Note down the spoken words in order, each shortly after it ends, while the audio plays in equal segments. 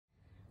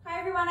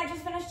everyone, I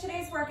just finished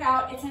today's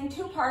workout. It's in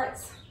two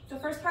parts. The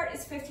first part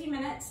is 15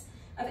 minutes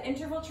of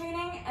interval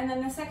training, and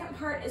then the second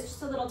part is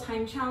just a little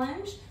time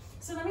challenge.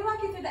 So let me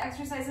walk you through the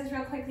exercises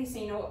real quickly so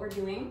you know what we're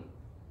doing.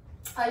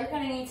 All you're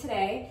gonna need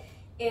today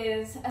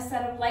is a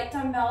set of light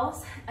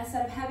dumbbells, a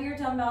set of heavier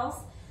dumbbells.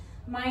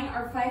 Mine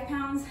are 5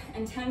 pounds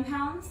and 10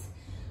 pounds,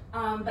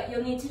 but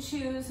you'll need to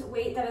choose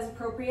weight that is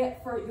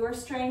appropriate for your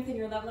strength and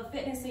your level of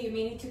fitness. So you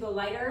may need to go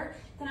lighter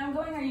than I'm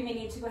going, or you may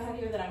need to go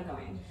heavier than I'm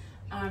going.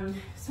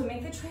 So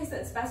make the choice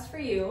that's best for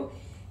you.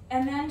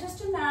 And then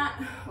just a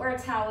mat or a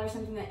towel or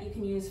something that you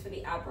can use for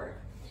the ab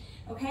work.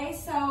 Okay,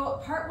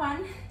 so part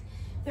one,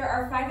 there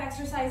are 5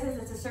 exercises.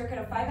 It's a circuit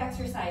of 5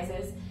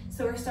 exercises.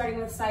 So we're starting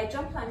with side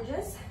jump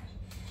lunges.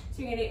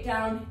 So you're gonna get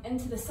down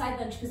into the side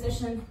lunge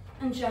position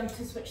and jump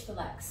to switch the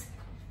legs.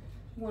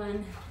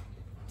 1,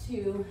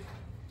 2,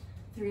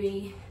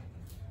 3,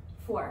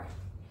 4.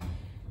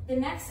 The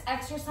next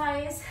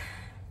exercise,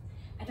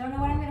 I don't know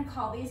what I'm gonna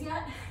call these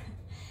yet,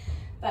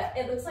 but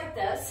it looks like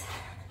this.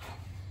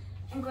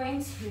 I'm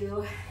going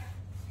to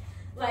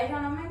lie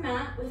down on my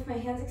mat with my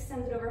hands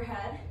extended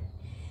overhead.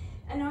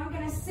 And now I'm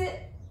gonna sit,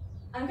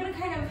 I'm gonna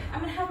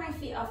have my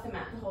feet off the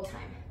mat the whole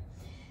time.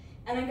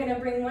 And I'm gonna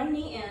bring one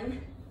knee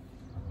in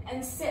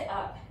and sit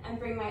up and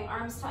bring my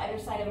arms to either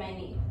side of my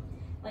knee,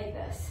 like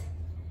this.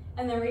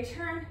 And then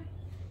return,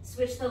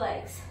 switch the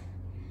legs.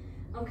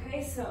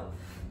 Okay, so.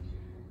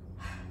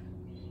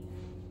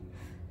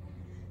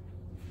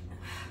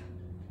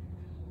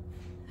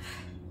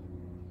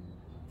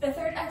 The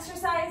third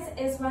exercise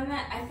is one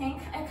that I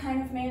think I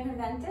kind of may have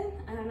invented,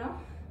 I don't know.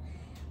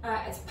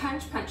 It's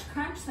punch, punch,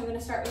 crunch. So I'm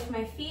gonna start with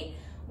my feet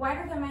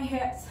wider than my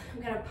hips.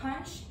 I'm gonna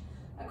punch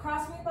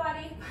across my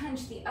body,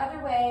 punch the other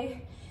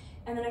way,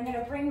 and then I'm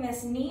gonna bring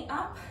this knee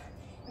up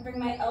and bring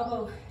my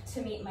elbow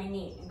to meet my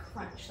knee and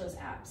crunch those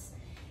abs.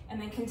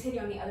 And then continue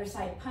on the other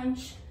side,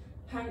 punch,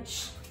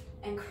 punch,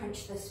 and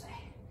crunch this way,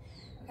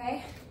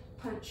 okay?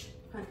 Punch,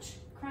 punch,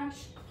 crunch,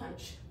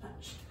 punch,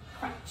 punch,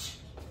 crunch.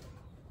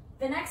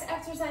 The next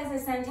exercise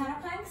is Santana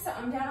plank. So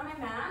I'm down on my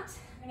mat.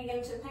 I'm gonna get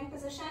into the plank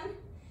position,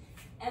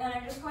 and then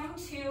I'm just going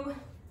to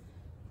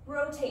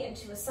rotate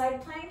into a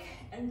side plank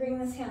and bring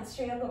this hand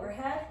straight up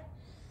overhead.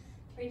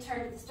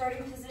 Return to the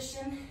starting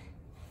position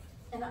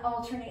and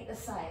alternate the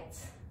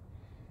sides.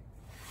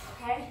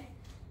 Okay?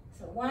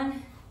 So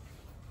 1,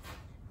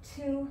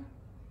 2,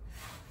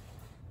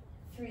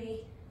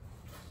 3,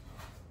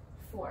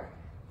 4.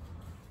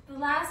 The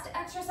last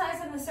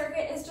exercise in the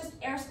circuit is just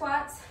air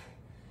squats.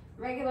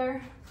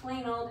 Regular,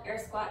 plain old air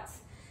squats.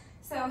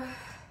 So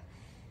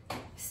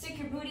stick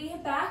your booty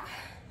back.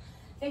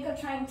 Think of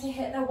trying to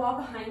hit the wall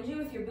behind you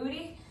with your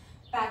booty.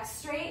 Back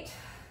straight.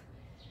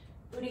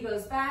 Booty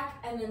goes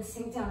back, and then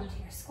sink down into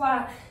your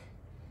squat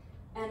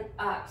and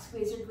up.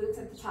 Squeeze your glutes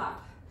at the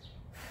top.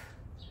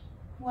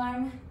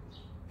 1,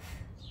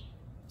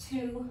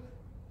 2,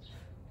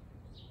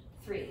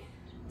 3.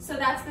 So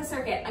that's the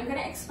circuit. I'm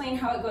gonna explain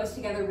how it goes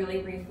together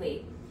really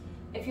briefly.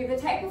 If you're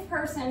the type of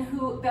person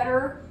who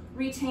better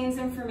retains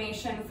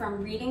information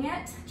from reading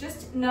it,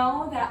 just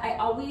know that I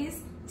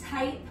always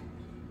type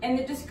in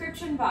the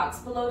description box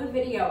below the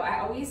video. I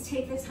always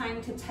take the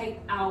time to type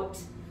out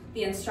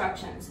the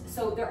instructions.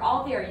 So they're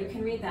all there, you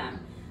can read them,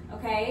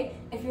 okay?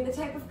 If you're the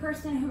type of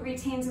person who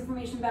retains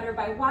information better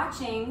by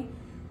watching,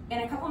 in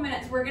a couple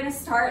minutes we're gonna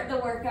start the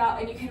workout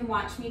and you can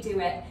watch me do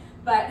it,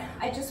 but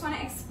I just wanna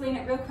explain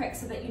it real quick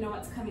so that you know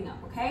what's coming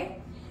up, okay?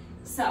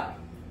 So,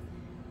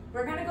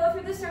 we're gonna go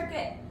through the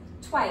circuit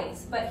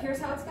twice, but here's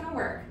how it's gonna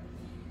work.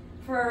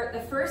 For the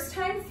first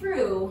time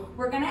through,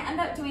 we're gonna end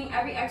up doing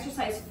every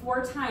exercise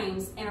 4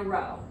 times in a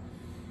row.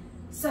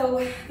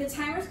 So the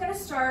timer's gonna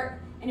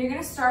start, and you're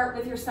gonna start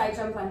with your side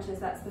jump lunges.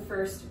 That's the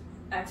first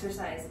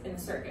exercise in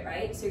the circuit,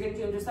 right? So you're gonna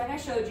do them just like I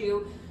showed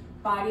you,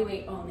 body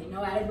weight only,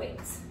 no added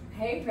weights,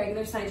 okay?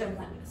 Regular side jump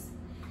lunges.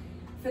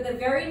 For the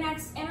very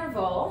next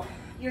interval,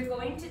 you're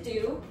going to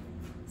do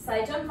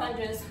side jump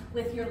lunges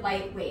with your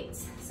light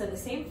weights. So the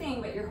same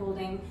thing, but you're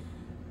holding,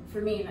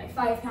 for me, my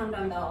 5-pound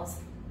dumbbells,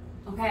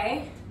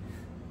 okay?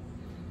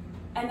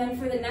 And then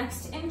for the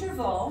next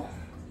interval,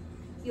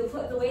 you'll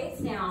put the weights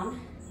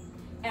down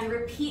and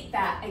repeat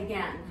that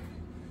again.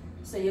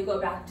 So you'll go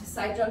back to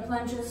side jump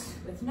lunges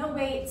with no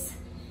weights,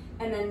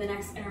 and then the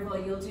next interval,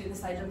 you'll do the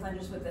side jump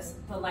lunges with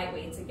the light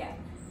weights again.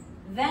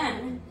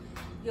 Then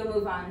you'll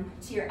move on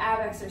to your ab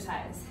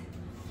exercise.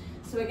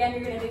 So again,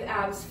 you're gonna do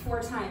abs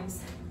 4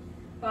 times.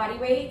 Body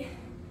weight,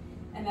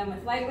 and then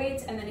with light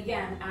weights, and then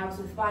again, abs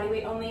with body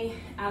weight only,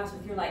 abs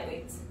with your light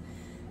weights.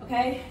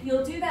 Okay,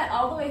 you'll do that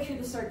all the way through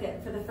the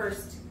circuit for the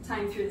first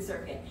time through the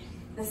circuit.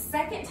 The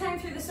second time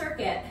through the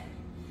circuit,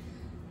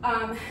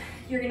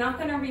 you're not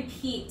gonna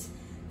repeat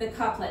the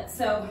couplet.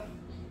 So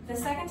the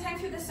second time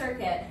through the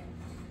circuit,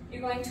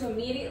 you're going to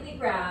immediately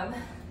grab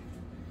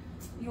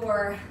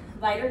your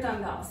lighter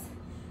dumbbells.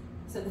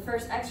 So the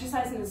first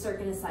exercise in the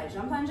circuit is side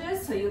jump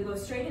lunges. So you'll go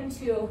straight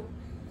into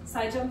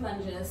side jump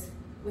lunges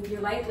with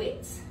your light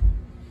weights.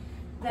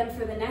 Then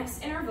for the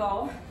next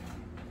interval,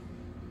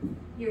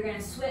 you're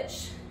gonna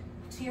switch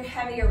to your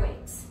heavier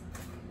weights,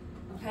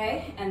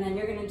 okay? And then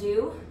you're gonna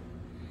do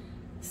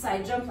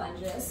side jump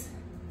lunges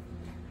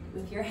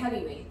with your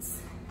heavy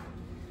weights,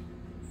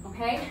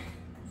 okay?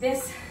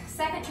 This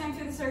second time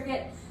through the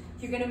circuit,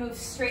 you're gonna move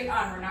straight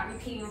on. We're not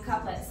repeating the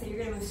couplet, so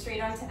you're gonna move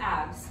straight on to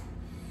abs.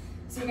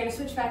 So you're gonna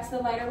switch back to the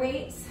lighter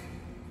weights,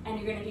 and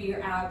you're gonna do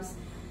your abs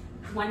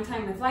one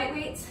time with light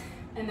weights,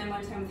 and then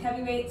one time with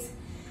heavy weights,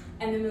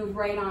 and then move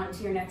right on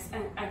to your next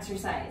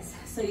exercise.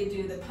 So you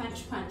do the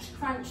punch, punch,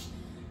 crunch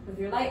with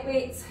your light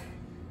weights,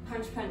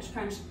 punch, punch,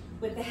 crunch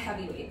with the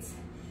heavy weights,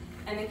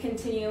 and then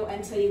continue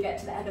until you get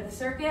to the end of the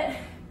circuit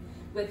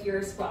with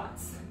your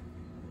squats.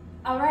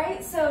 All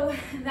right, so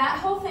that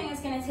whole thing is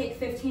gonna take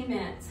 15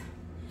 minutes.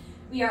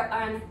 We are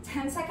on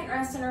 10-second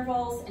rest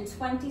intervals and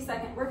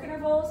 20-second work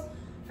intervals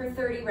for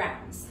 30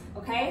 rounds,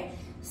 okay?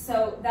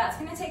 So that's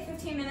gonna take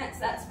 15 minutes,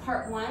 that's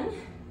part one.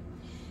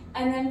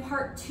 And then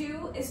part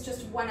two is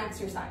just one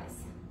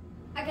exercise.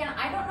 Again,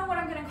 I don't know what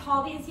I'm gonna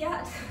call these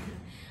yet,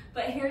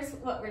 but here's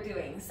what we're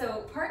doing.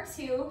 So part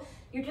two,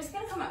 you're just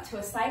gonna come up to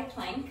a side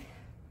plank,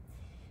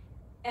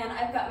 and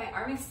I've got my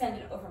arm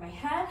extended over my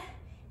head,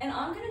 and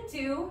all I'm gonna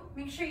do,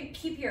 make sure you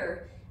keep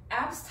your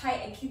abs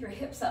tight and keep your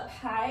hips up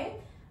high.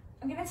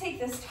 I'm gonna take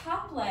this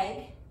top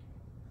leg,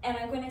 and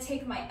I'm gonna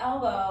take my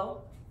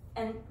elbow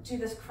and do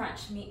this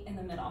crunch, meet in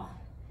the middle,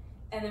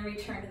 and then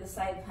return to the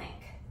side plank,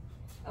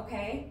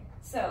 okay?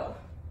 So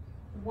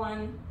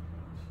 1,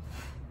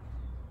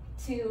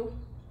 2,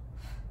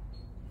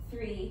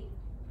 3,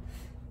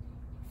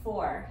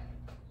 4.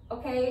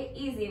 Okay,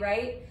 easy,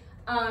 right?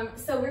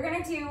 So we're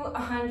gonna do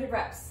 100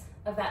 reps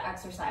of that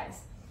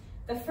exercise.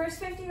 The first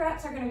 50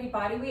 reps are gonna be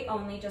body weight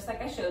only, just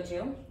like I showed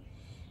you.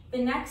 The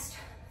next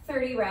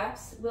 30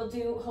 reps we'll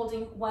do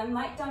holding one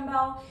light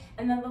dumbbell,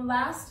 and then the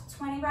last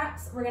 20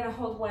 reps we're gonna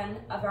hold one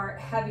of our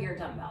heavier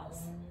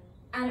dumbbells.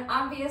 And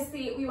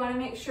obviously we wanna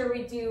make sure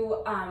we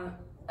do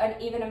an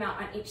even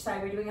amount on each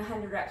side. We're doing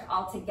 100 reps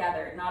all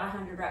together, not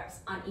 100 reps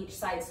on each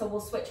side, so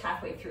we'll switch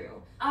halfway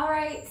through. All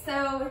right,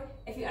 so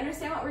if you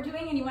understand what we're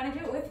doing and you wanna do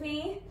it with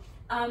me,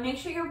 make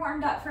sure you're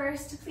warmed up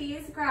first.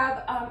 Please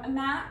grab a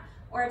mat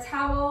or a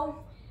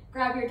towel,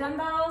 grab your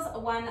dumbbells,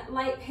 one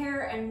light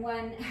pair and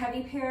one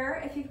heavy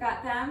pair if you've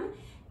got them,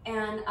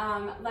 and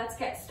let's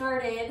get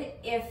started.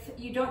 If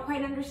you don't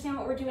quite understand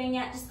what we're doing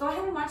yet, just go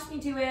ahead and watch me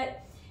do it,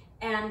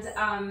 and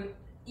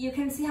you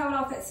can see how it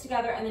all fits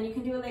together, and then you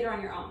can do it later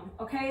on your own,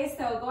 okay?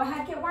 So go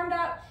ahead, get warmed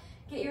up,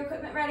 get your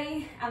equipment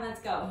ready, and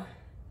let's go.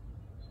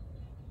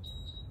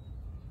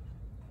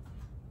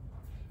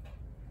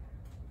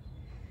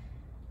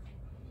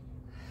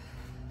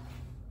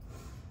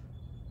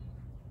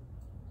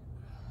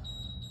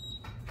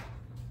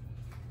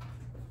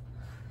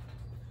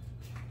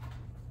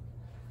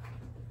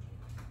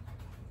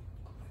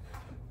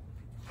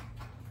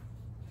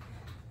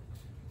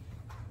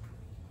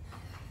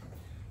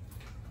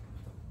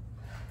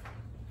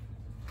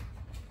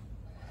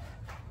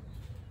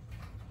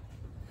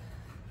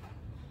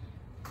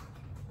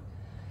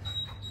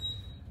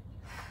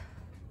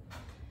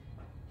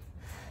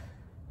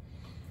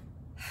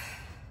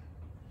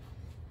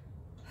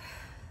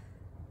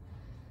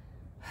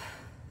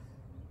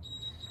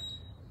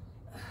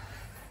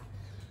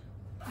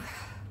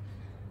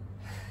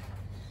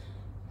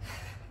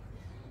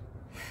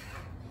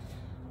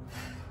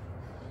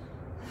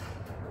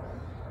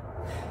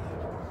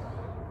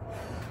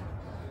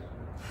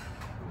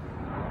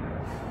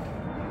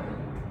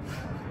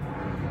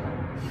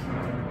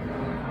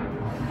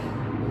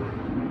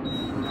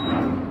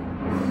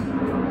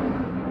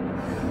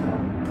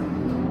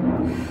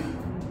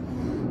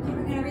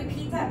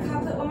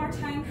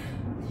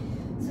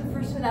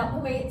 Without the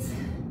weights.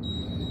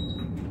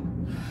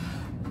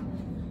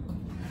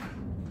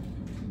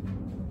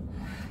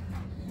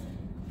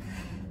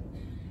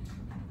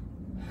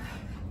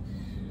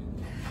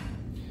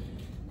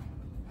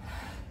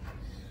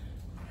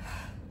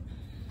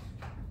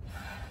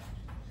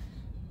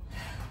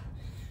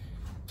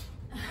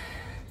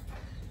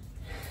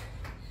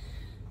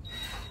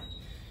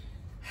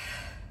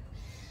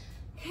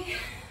 Okay,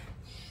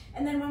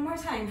 and then one more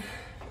time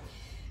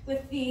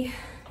with the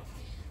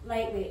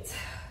light weights.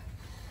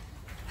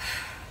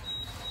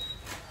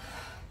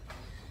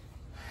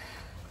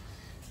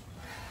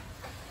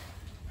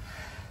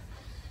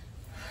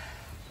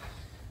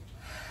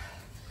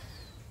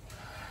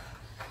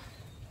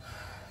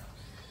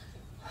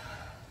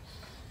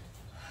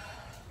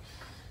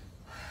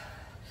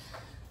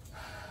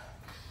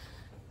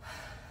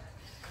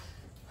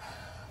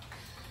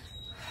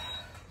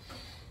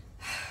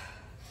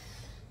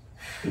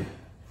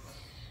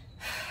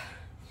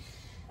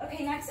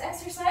 Okay, next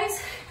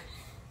exercise,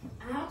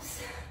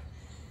 abs.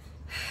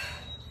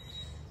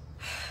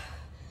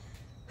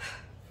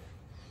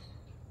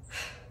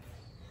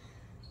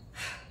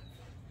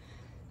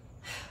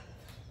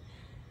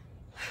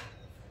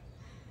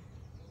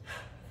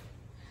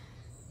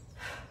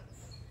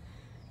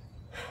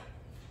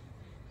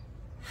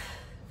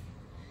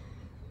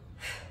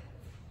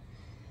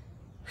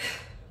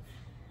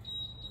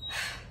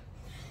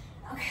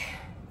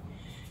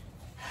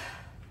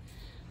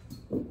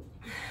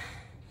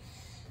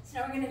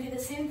 Now we're going to do the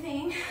same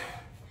thing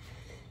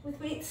with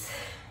weights.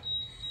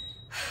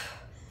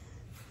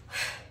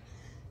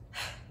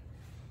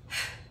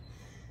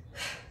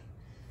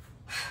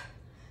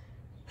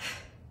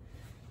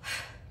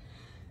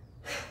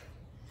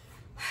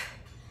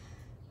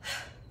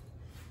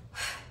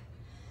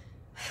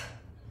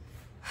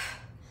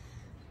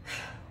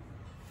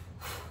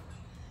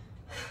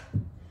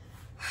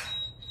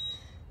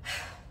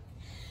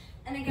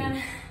 And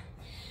again,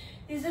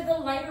 these are the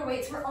lighter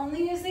weights. We're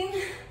only using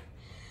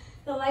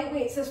the light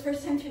weights this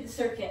first time through the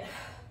circuit.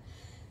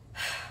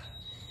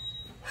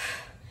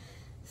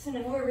 So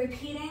now we're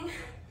repeating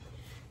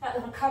that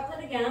little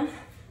couplet again.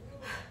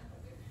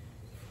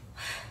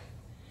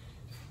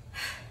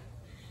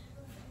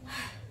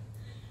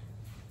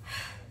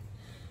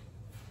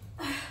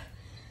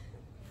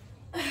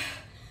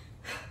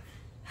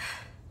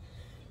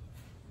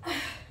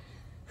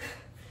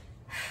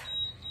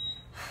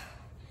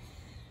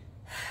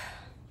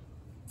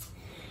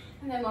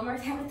 And then one more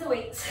time with the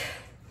weights.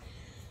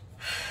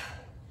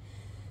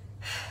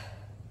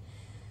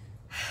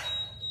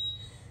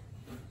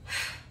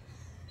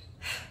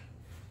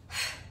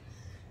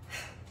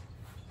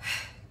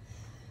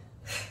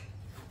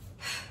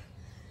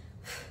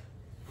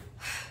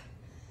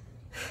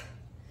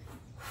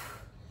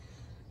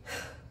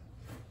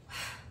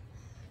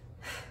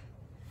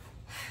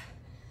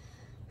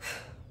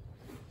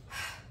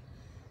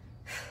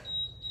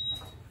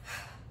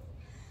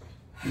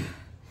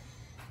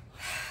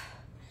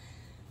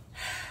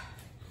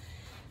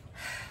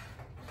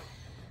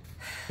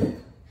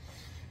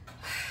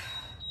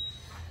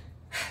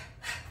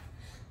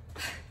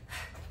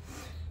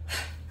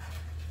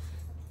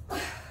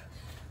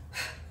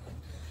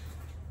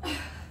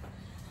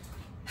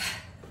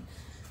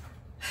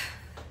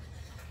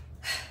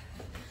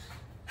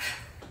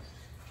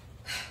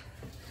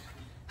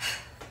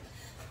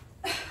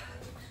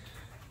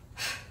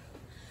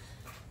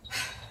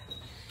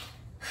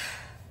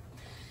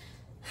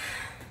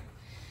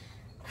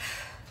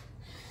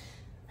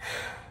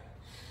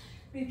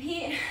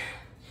 Repeat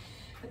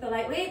with the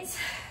light weights.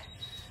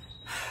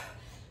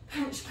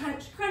 Punch,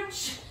 punch,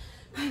 crunch.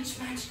 Punch,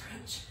 punch,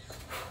 crunch.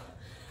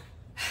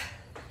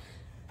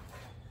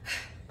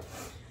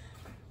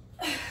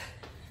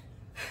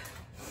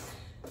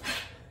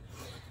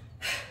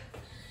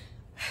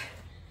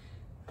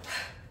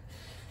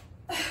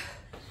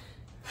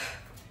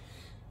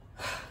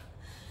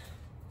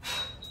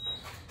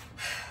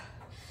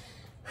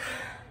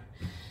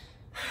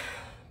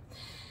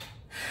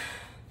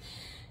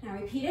 Now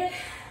repeat it.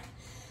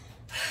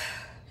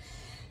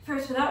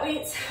 First without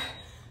weights.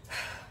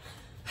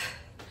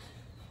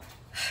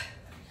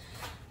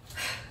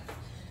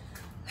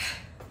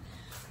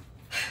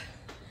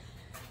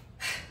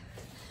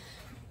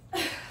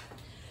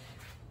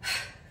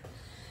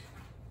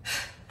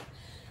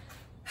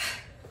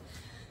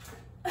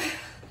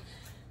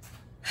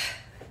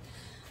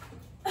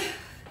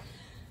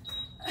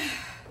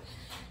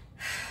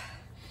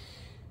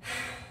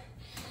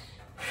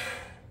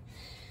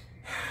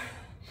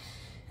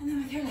 And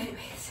then with your light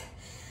weights.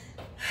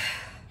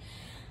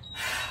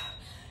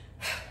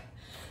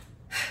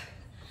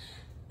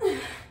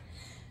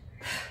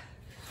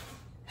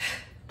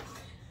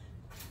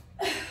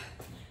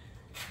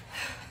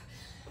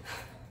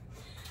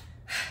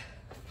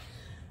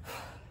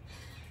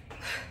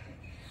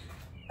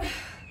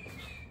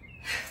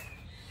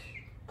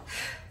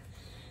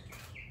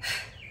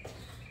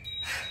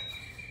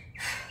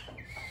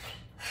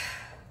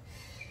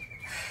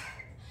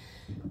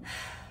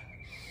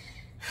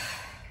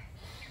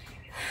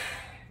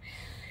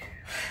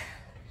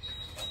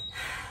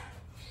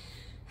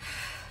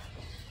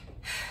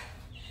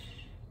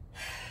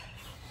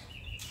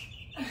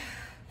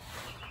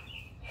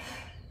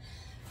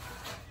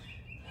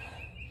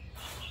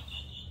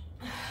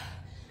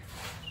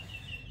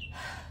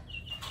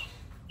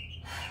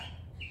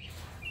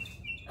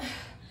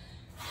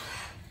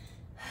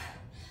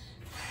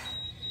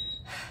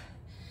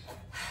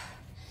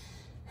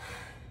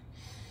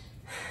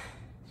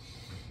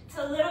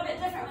 A little bit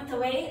different with the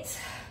weights.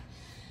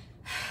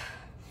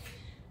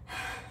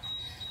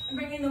 I'm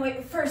bringing the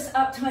weight first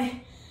up to my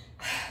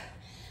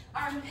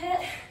armpit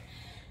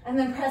and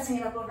then pressing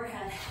it up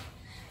overhead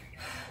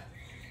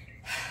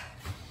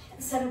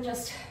instead of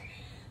just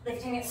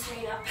lifting it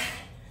straight up.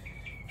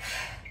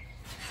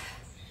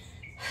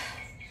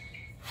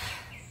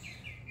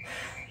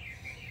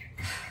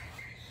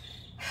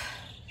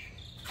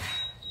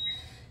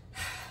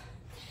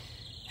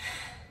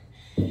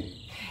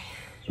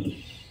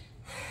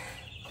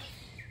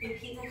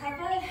 Repeat the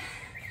couplet.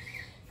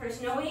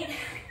 First no weight,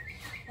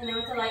 and then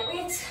with the light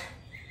weights.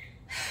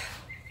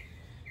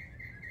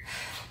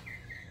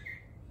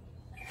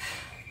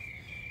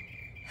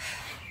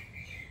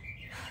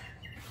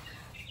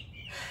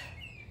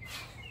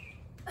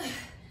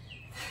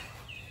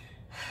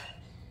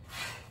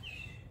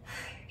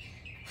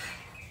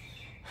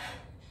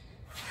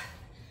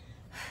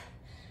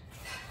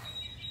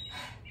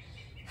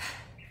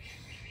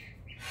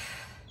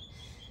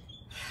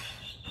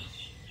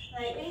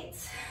 Light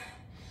weights.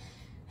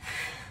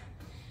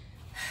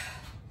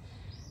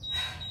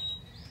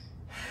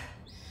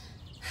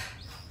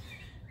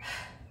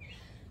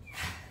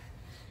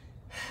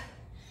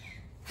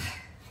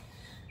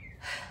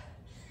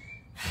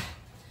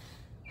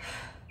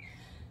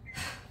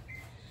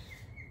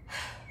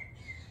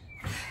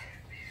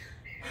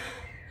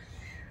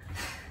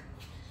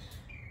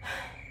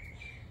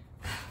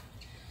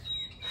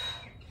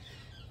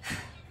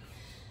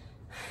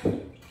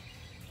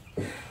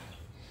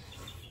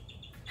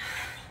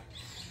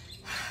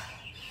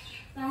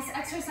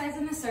 exercise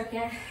in the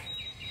circuit.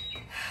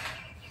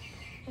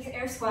 Just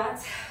air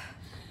squats.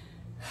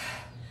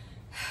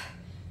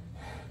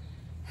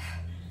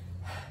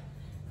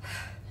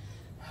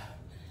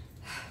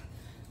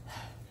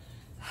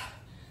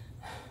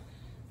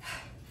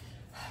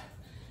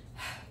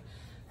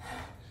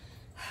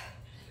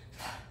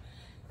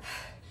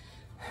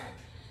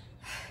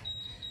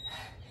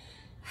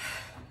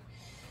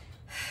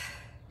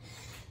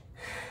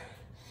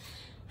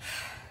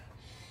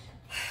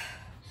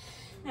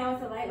 Now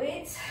with the light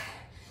weights.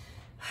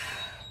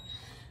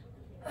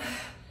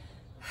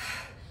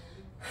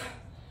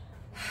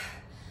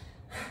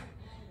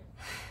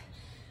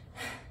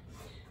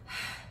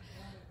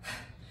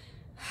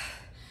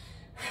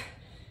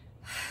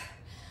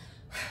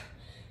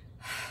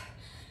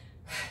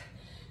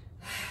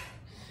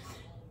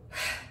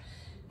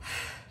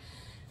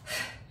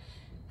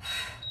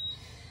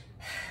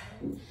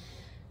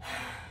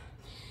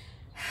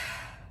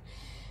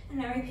 And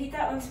now repeat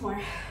that once more.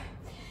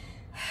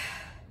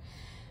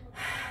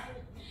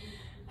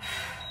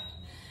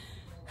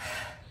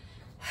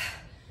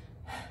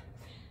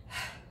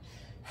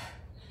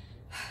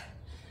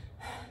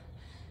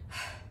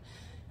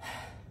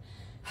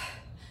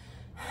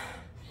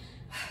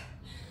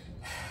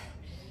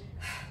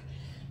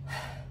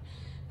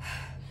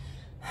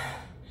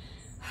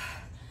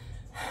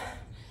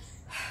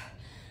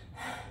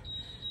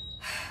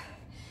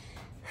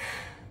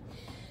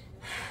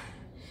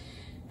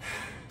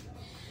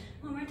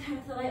 One more time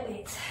with the light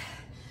weights.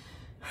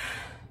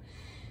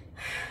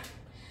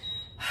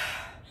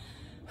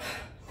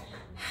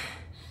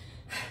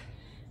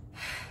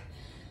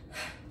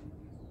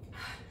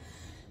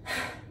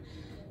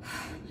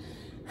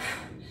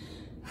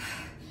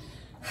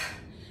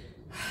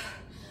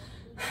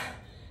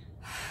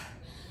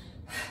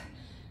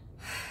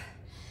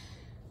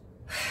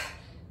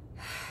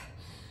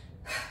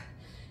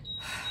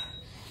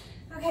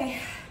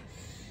 Okay,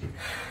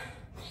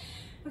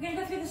 we're gonna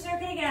go through the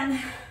circuit again.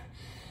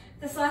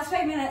 This last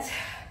 5 minutes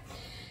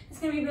is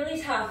gonna be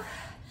really tough.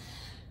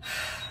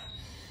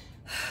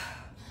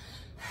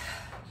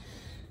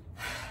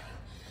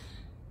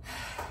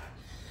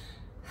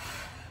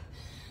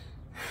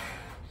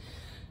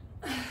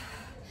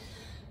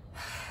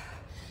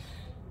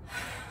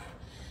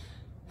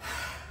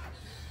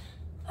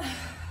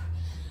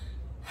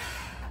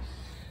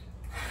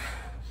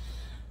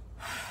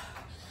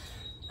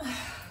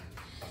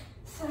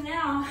 So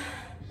now,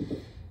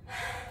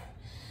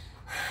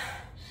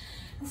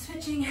 I'm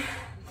switching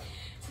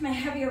to my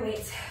heavier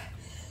weights.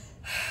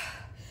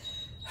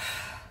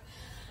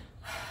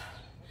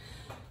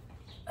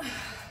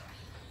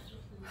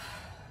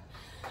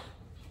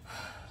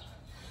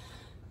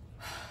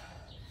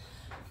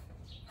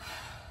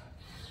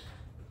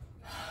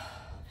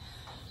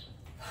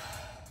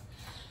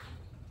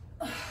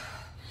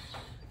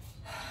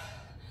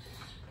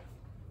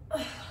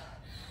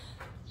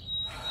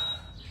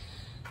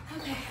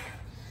 Okay,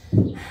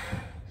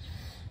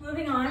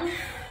 moving on.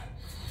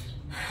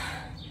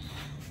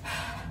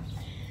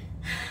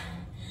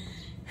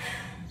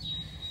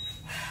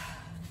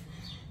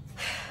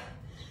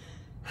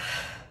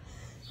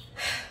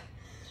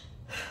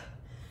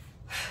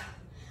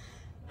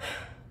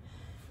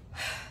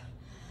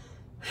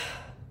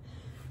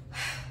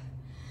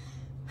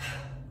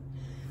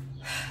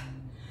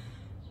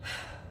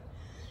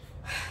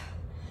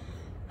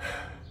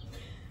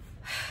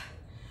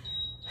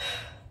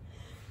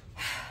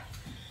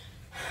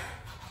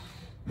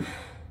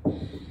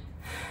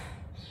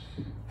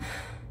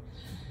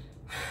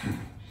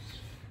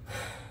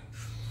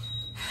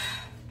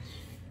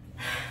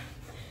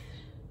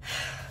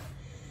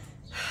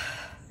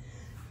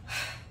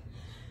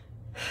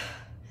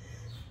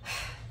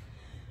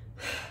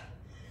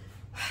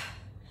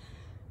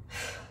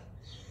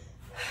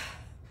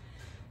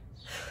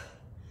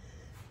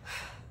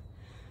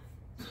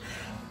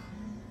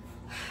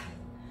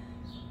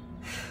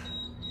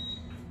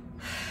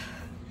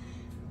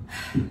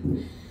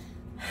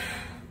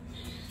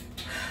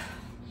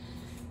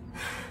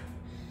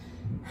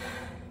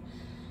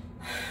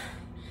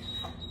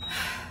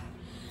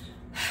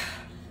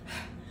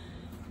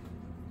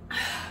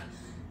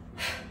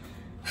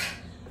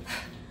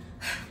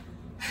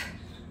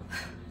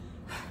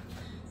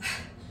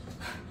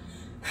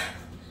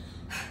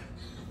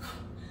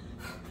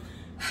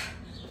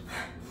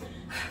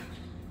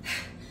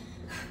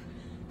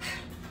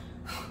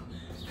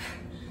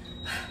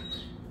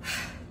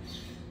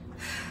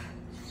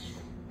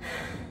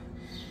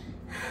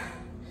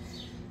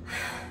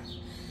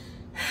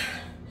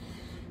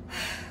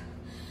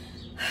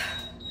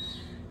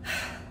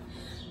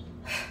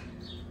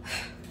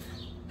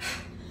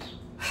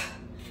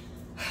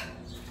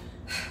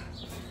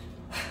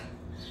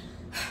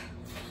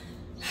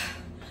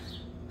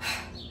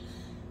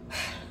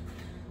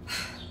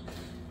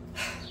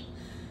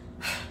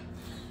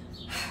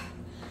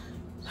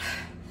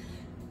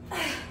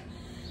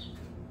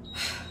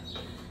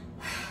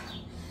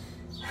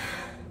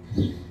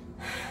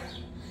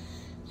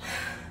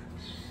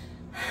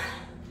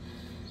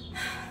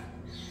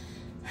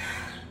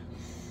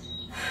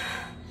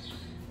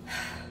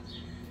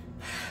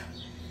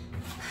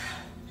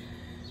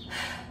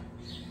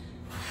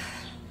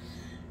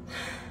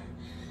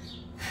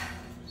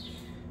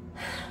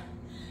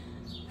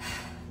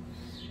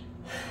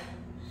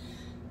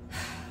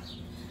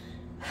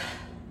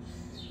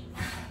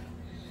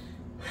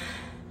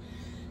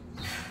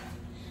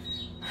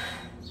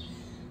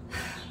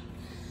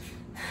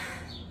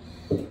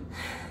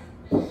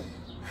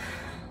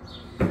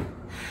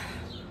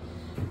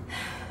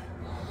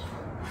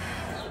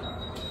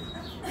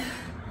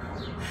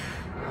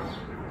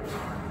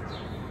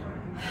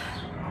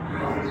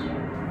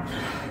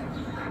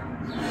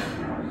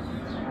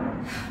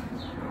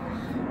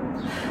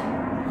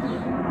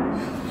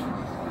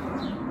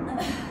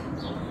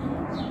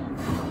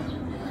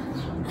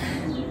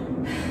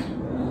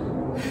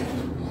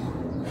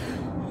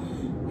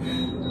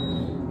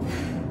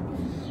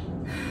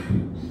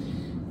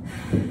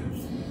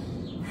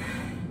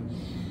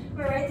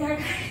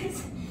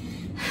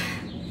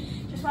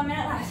 1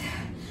 minute left.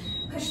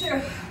 Push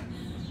through.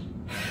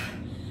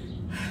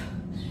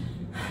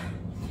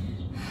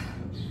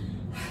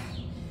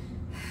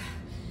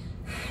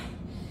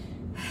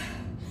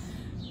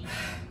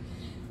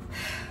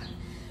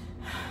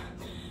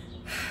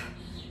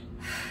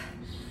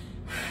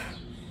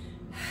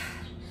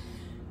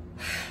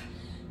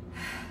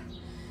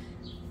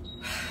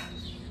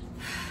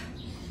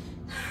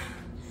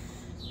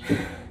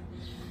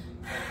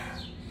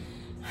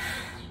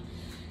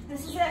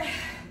 This is it.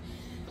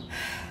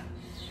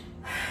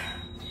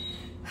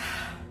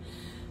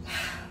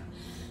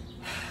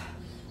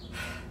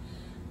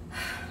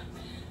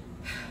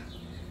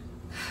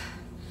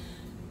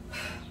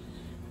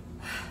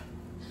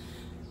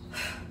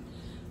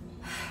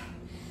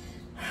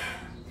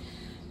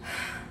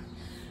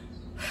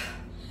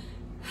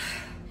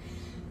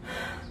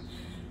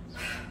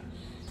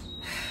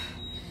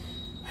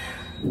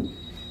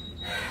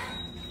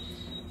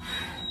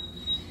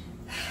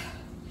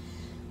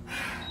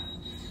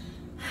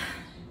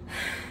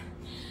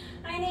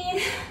 I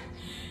need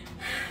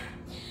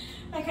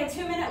like a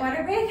 2-minute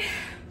water break.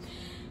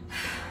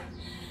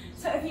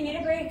 So if you need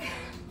a break,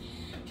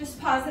 just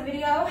pause the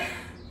video.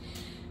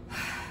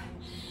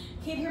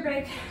 Keep your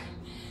break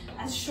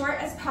as short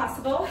as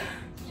possible.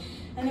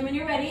 And then when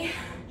you're ready,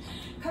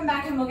 come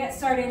back and we'll get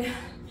started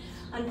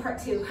on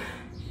part 2.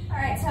 All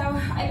right, so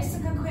I just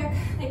took a quick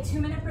like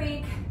 2-minute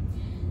break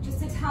just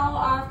to towel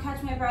off,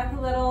 catch my breath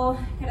a little,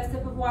 get a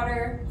sip of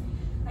water.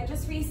 I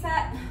just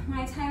reset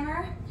my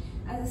timer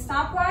as a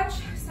stopwatch.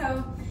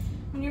 So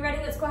when you're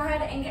ready, let's go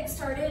ahead and get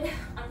started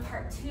on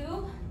part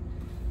 2.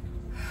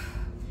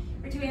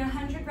 We're doing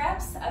 100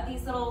 reps of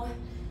these little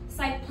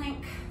side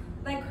plank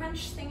leg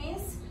crunch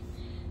thingies.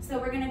 So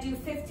we're gonna do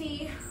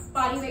 50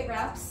 body weight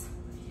reps,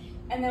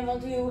 and then we'll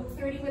do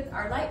 30 with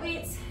our light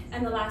weights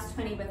and the last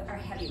 20 with our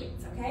heavy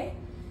weights, okay?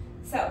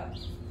 So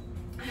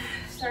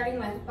starting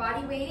with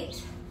body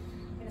weight,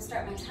 I'm gonna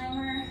start my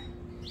timer,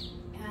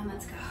 and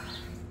let's go.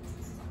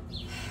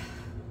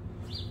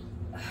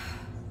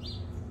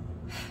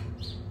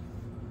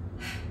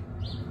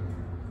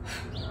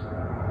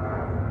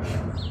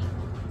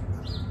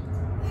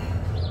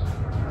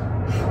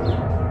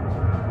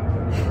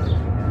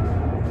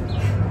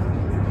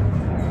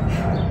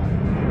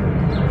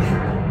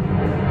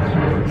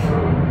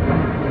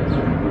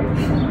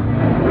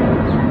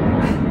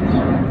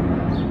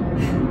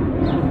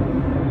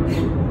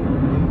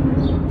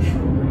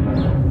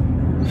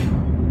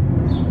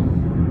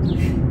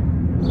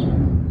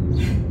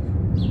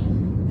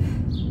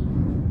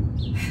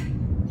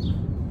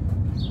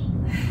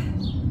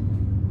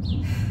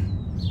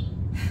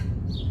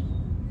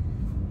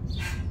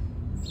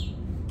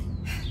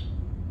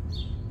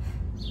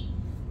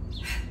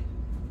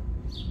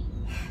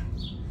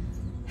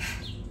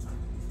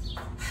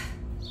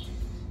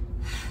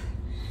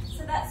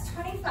 That's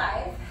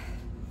 25.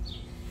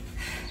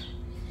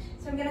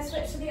 So I'm gonna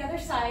switch to the other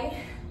side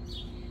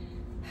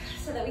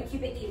so that we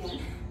keep it even.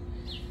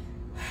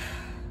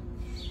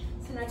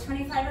 So now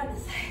 25 on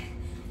this side.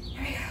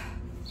 Here we go.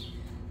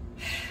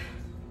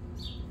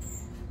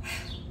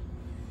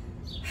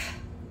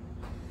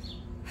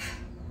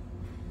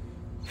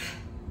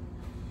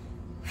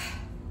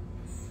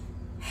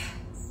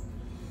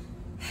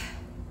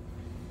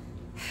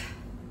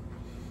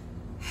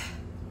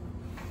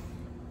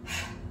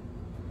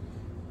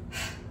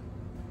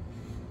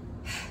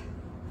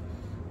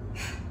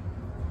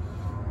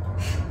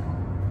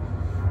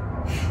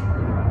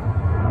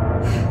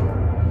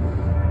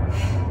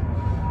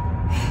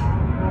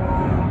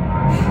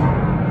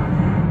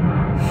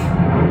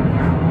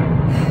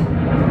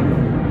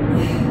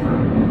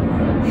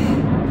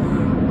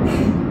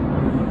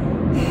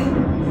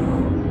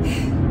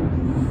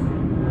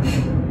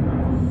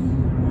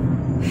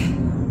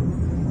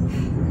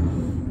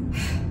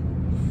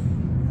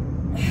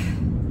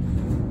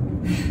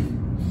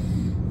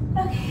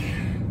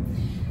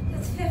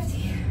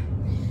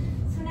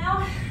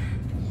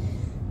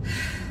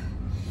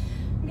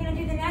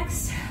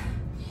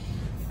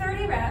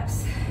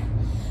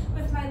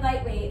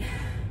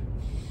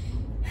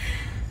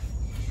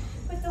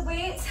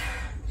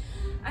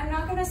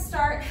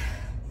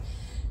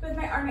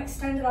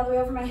 Extended all the way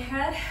over my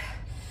head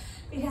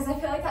because I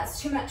feel like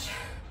that's too much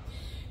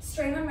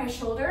strain on my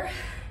shoulder.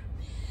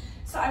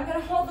 So I'm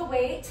gonna hold the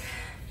weight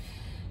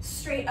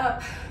straight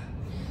up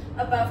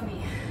above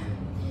me.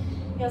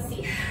 You'll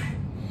see.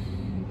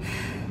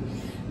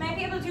 Might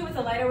be able to do it with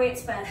the lighter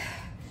weights, but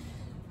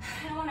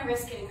I don't wanna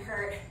risk getting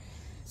hurt.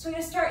 So I'm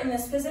gonna start in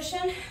this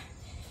position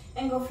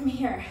and go from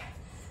here.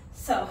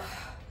 So,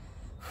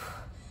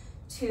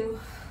 2,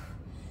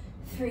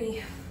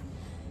 3,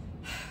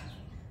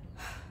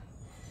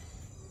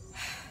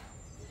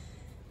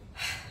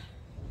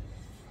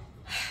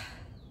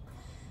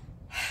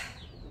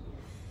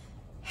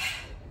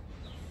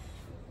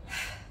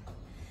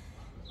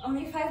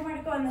 only 5 more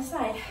to go on the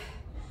side.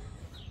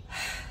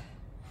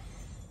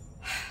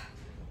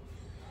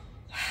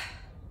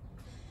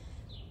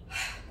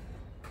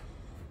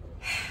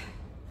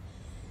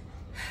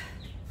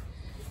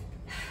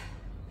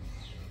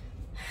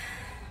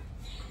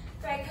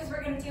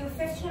 gonna do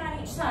 15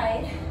 on each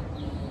side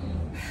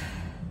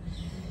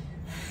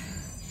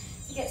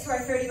to get to our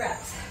 30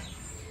 reps.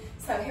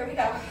 So here we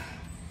go,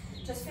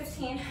 just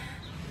 15.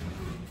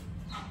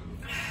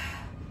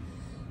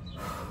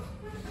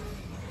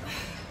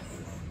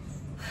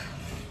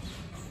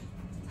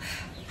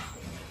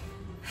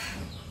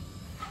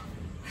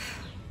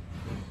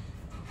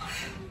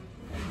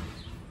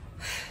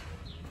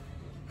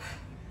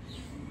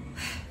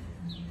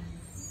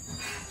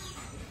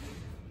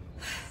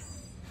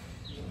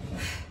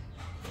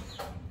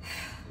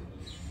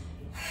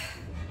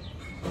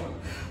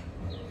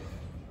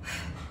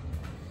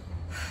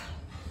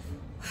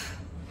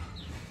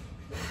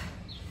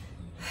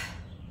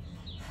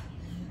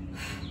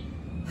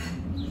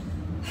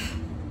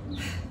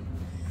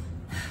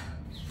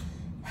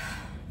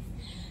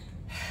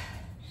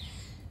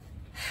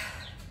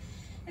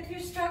 If you're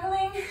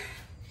struggling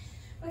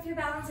with your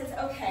balance, it's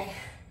okay.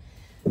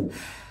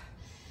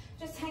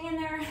 Just hang in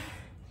there,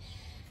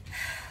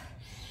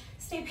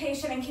 stay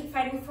patient and keep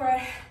fighting for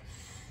it.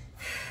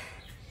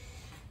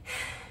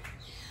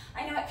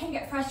 I know it can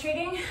get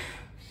frustrating,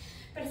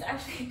 but it's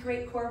actually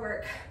great core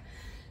work.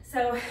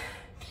 So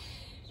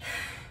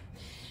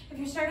if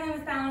you're struggling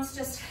with balance,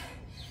 just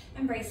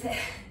embrace it.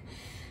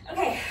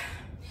 Okay,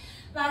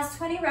 last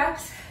 20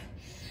 reps.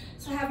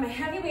 So I have my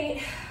heavy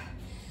weight.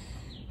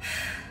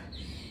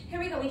 Here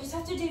we go, we just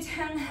have to do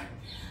 10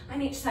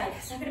 on each side.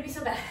 It's not gonna be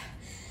so bad.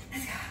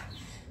 Let's go.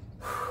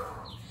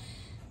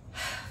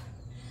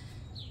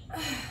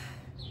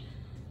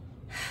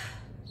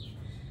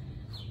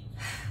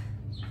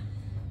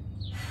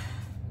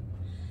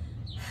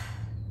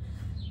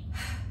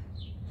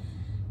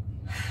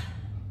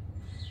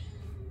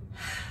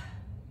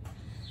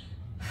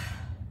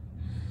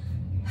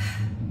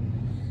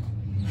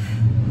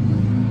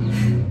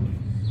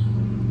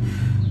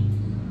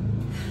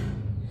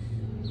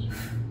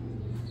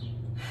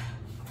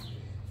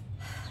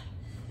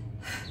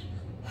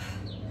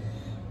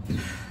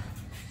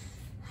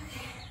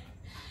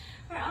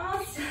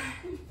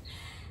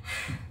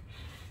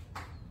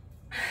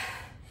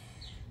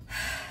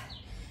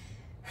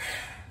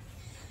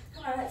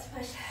 Let's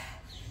push.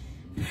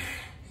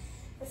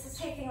 This is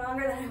taking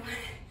longer than I wanted.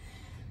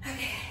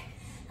 Okay,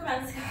 come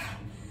on, let's go.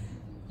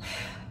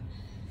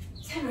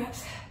 10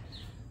 reps.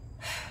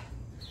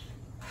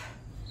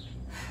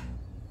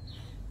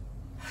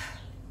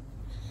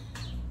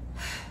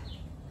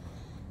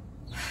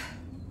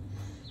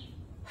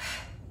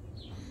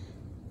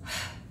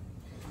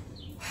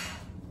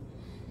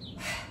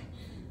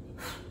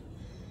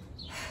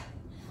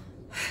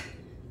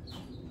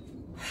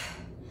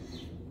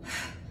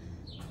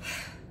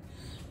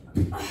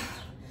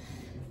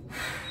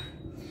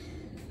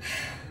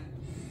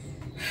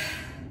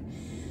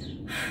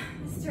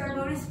 Let's do our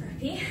bonus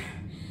burpee.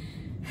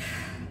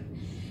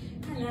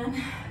 And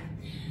then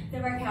the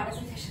workout is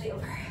officially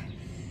over.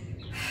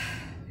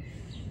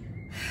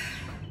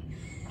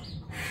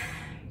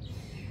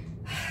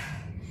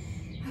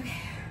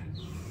 Okay.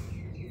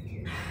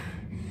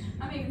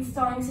 I'm even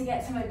stalling to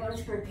get to my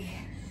bonus burpee.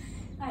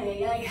 Ay,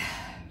 ay, ay.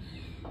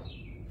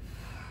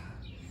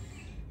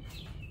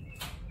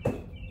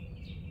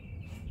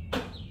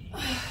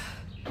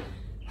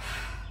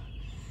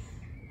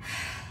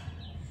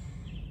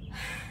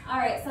 All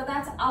right, so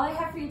that's all I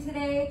have for you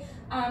today.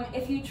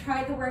 If you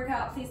tried the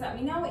workout, please let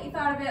me know what you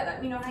thought of it.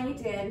 Let me know how you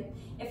did.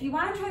 If you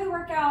want to try the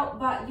workout,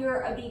 but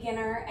you're a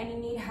beginner and you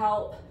need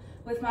help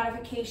with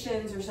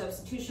modifications or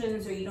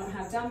substitutions, or you don't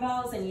have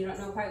dumbbells and you don't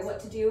know quite what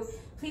to do,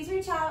 please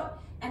reach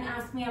out and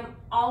ask me. I'm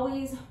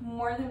always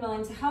more than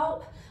willing to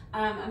help.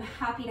 I'm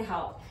happy to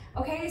help.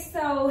 Okay,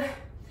 so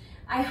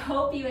I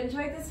hope you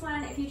enjoyed this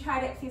one. If you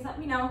tried it, please let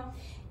me know.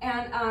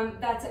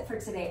 And that's it for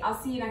today. I'll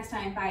see you next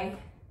time. Bye.